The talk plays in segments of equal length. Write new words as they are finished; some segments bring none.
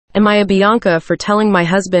Am I a Bianca for telling my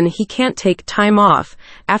husband he can't take time off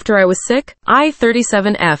after I was sick? I,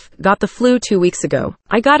 37F, got the flu 2 weeks ago.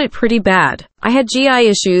 I got it pretty bad. I had GI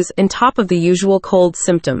issues on top of the usual cold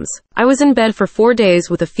symptoms. I was in bed for 4 days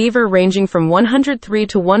with a fever ranging from 103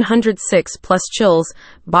 to 106 plus chills,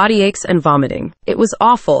 body aches and vomiting. It was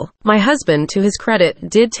awful. My husband, to his credit,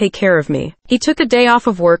 did take care of me. He took a day off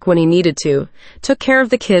of work when he needed to, took care of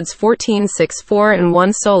the kids 14, 6, 4 and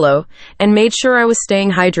 1 solo, and made sure I was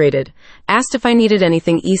staying hydrated. Asked if I needed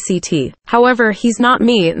anything ECT. However, he's not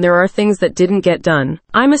me and there are things that didn't get done.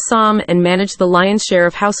 I'm a Som and manage the lion's share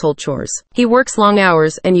of household chores. He works long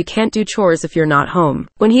hours and you can't do chores if you're not home.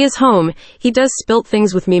 When he is home, he does spilt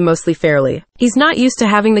things with me mostly fairly. He's not used to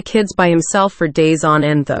having the kids by himself for days on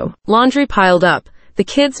end though. Laundry piled up. The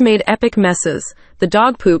kids made epic messes. The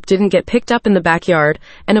dog poop didn't get picked up in the backyard,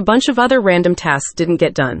 and a bunch of other random tasks didn't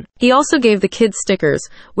get done. He also gave the kids stickers,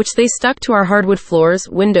 which they stuck to our hardwood floors,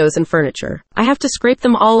 windows, and furniture. I have to scrape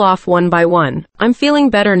them all off one by one. I'm feeling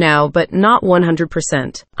better now, but not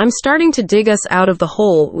 100%. I'm starting to dig us out of the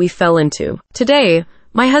hole we fell into. Today,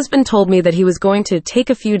 my husband told me that he was going to take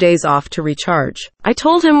a few days off to recharge. I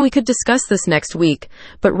told him we could discuss this next week,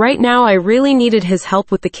 but right now I really needed his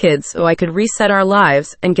help with the kids so I could reset our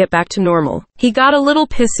lives and get back to normal. He got a little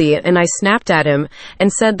pissy and I snapped at him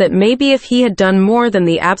and said that maybe if he had done more than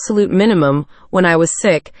the absolute minimum when I was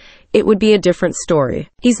sick, it would be a different story.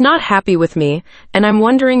 He's not happy with me, and I'm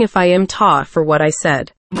wondering if I am for what I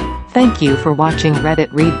said. Thank you for watching Reddit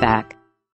Readback.